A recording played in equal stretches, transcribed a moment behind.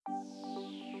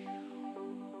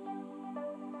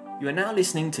You are now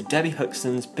listening to Debbie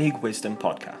Huxton's Big Wisdom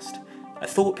podcast, a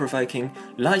thought-provoking,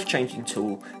 life-changing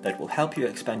tool that will help you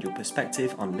expand your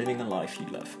perspective on living a life you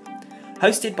love.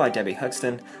 Hosted by Debbie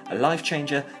Huxton, a life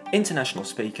changer, international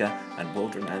speaker, and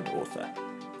world-renowned author.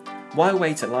 Why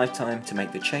wait a lifetime to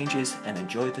make the changes and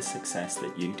enjoy the success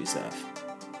that you deserve?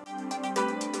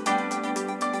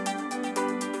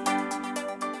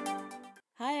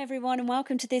 Hi everyone, and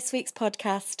welcome to this week's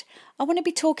podcast. I want to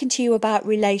be talking to you about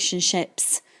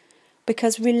relationships,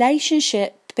 because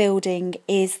relationship building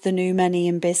is the new money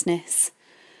in business.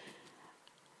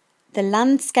 The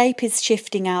landscape is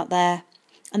shifting out there,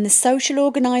 and the social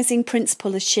organising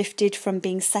principle has shifted from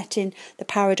being set in the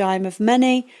paradigm of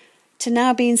money to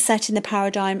now being set in the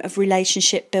paradigm of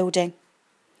relationship building.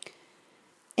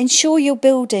 Ensure you're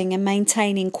building and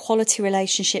maintaining quality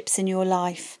relationships in your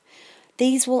life.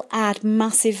 These will add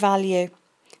massive value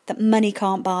that money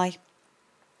can't buy.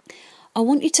 I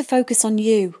want you to focus on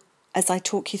you as I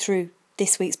talk you through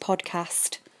this week's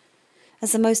podcast.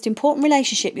 As the most important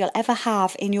relationship you'll ever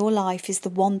have in your life is the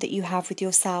one that you have with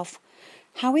yourself.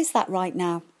 How is that right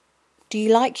now? Do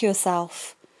you like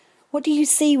yourself? What do you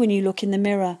see when you look in the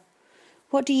mirror?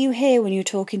 What do you hear when you're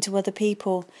talking to other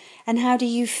people? And how do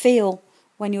you feel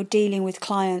when you're dealing with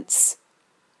clients?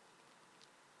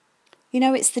 You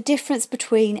know, it's the difference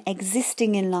between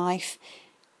existing in life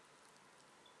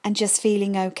and just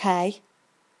feeling okay,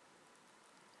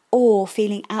 or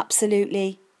feeling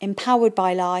absolutely empowered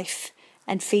by life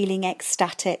and feeling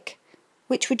ecstatic.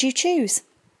 Which would you choose?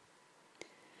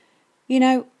 You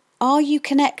know, are you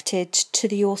connected to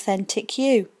the authentic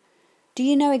you? Do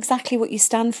you know exactly what you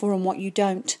stand for and what you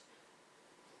don't?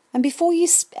 And before you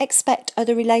expect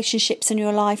other relationships in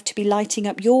your life to be lighting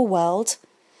up your world,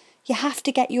 you have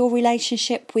to get your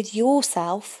relationship with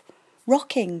yourself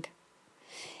rocking.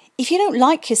 If you don't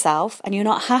like yourself and you're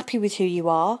not happy with who you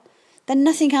are, then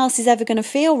nothing else is ever going to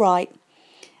feel right.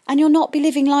 And you'll not be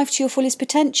living life to your fullest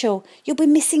potential. You'll be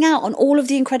missing out on all of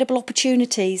the incredible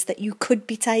opportunities that you could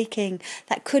be taking,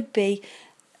 that could be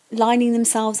lining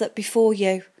themselves up before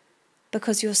you,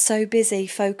 because you're so busy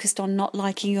focused on not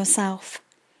liking yourself.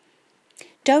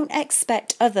 Don't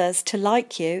expect others to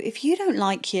like you if you don't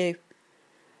like you.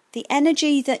 The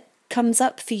energy that comes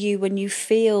up for you when you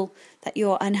feel that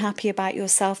you're unhappy about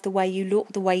yourself, the way you look,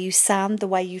 the way you sound, the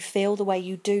way you feel, the way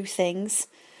you do things,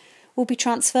 will be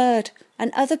transferred,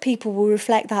 and other people will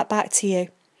reflect that back to you.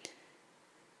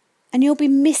 And you'll be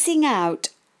missing out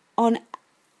on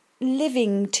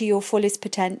living to your fullest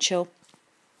potential.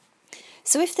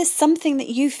 So if there's something that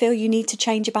you feel you need to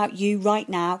change about you right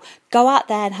now, go out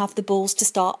there and have the balls to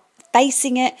start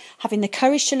facing it, having the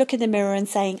courage to look in the mirror and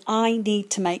saying, I need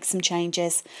to make some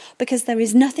changes. Because there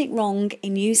is nothing wrong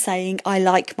in you saying, I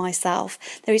like myself.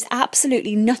 There is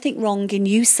absolutely nothing wrong in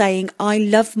you saying, I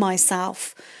love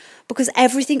myself. Because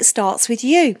everything starts with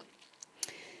you.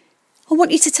 I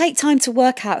want you to take time to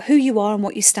work out who you are and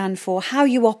what you stand for, how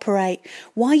you operate,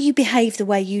 why you behave the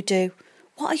way you do.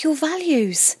 What are your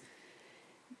values?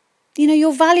 You know,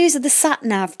 your values are the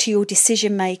sat-nav to your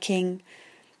decision making.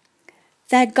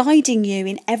 They're guiding you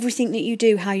in everything that you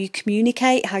do, how you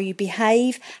communicate, how you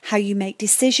behave, how you make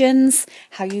decisions,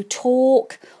 how you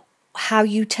talk, how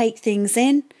you take things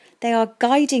in. They are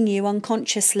guiding you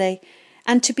unconsciously.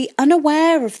 And to be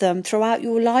unaware of them throughout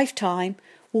your lifetime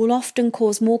will often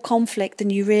cause more conflict than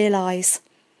you realise.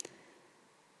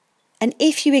 And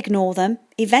if you ignore them,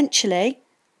 eventually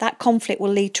that conflict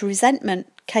will lead to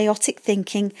resentment, chaotic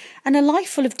thinking, and a life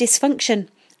full of dysfunction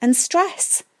and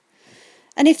stress.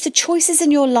 And if the choices in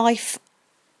your life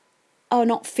are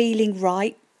not feeling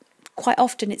right, quite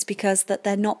often it's because that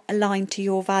they're not aligned to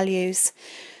your values.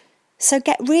 So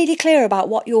get really clear about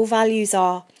what your values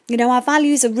are. You know, our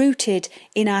values are rooted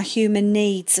in our human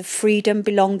needs of freedom,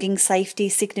 belonging, safety,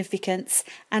 significance,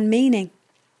 and meaning.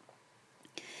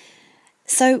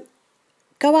 So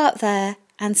go out there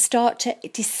and start to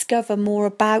discover more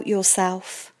about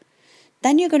yourself.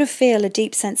 Then you're going to feel a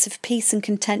deep sense of peace and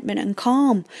contentment and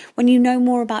calm when you know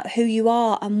more about who you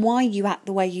are and why you act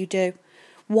the way you do,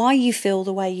 why you feel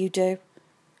the way you do.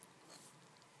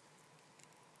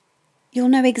 You'll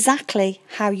know exactly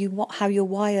how you're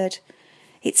wired.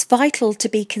 It's vital to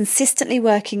be consistently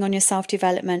working on your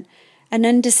self-development and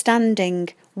understanding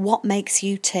what makes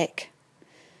you tick.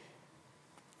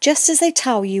 Just as they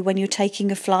tell you when you're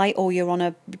taking a flight or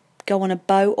you're go on a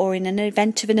boat or in an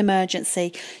event of an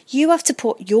emergency, you have to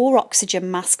put your oxygen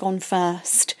mask on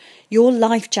first, your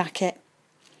life jacket,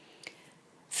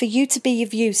 for you to be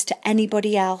of use to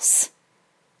anybody else.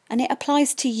 And it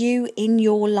applies to you in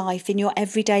your life, in your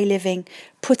everyday living,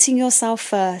 putting yourself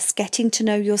first, getting to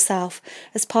know yourself.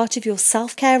 As part of your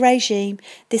self-care regime,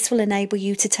 this will enable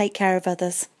you to take care of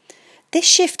others. This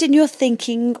shift in your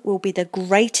thinking will be the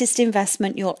greatest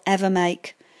investment you'll ever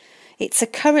make. It's a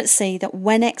currency that,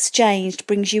 when exchanged,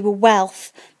 brings you a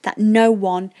wealth that no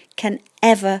one can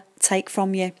ever take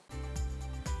from you.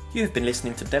 You have been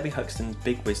listening to Debbie Huxton's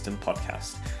Big Wisdom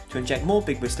podcast. To inject more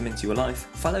big wisdom into your life,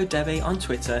 follow Debbie on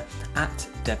Twitter at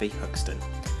Debbie Huxton.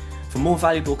 For more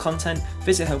valuable content,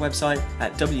 visit her website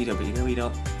at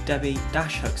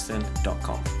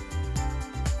www.debbie-huxton.com.